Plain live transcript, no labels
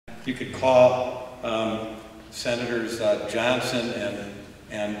you could call Senators Johnson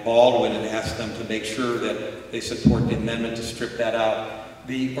and Baldwin and ask them to make sure that they support the amendment to strip that out.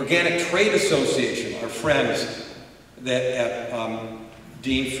 The Organic Trade Association, our friends that at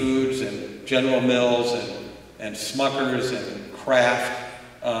Dean Foods and General Mills and Smuckers and Kraft,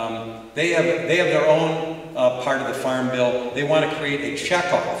 they have their own part of the Farm Bill. They want to create a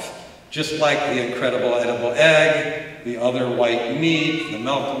checkoff, just like the Incredible Edible Egg, the other white meat, the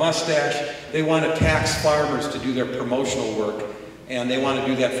milk mustache. They want to tax farmers to do their promotional work, and they want to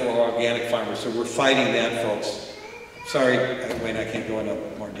do that for organic farmers. So we're fighting that, folks. Sorry, Wayne, I can't go into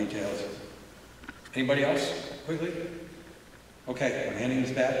more details. Anybody else, quickly? Okay, I'm handing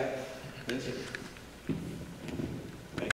this back. Liz?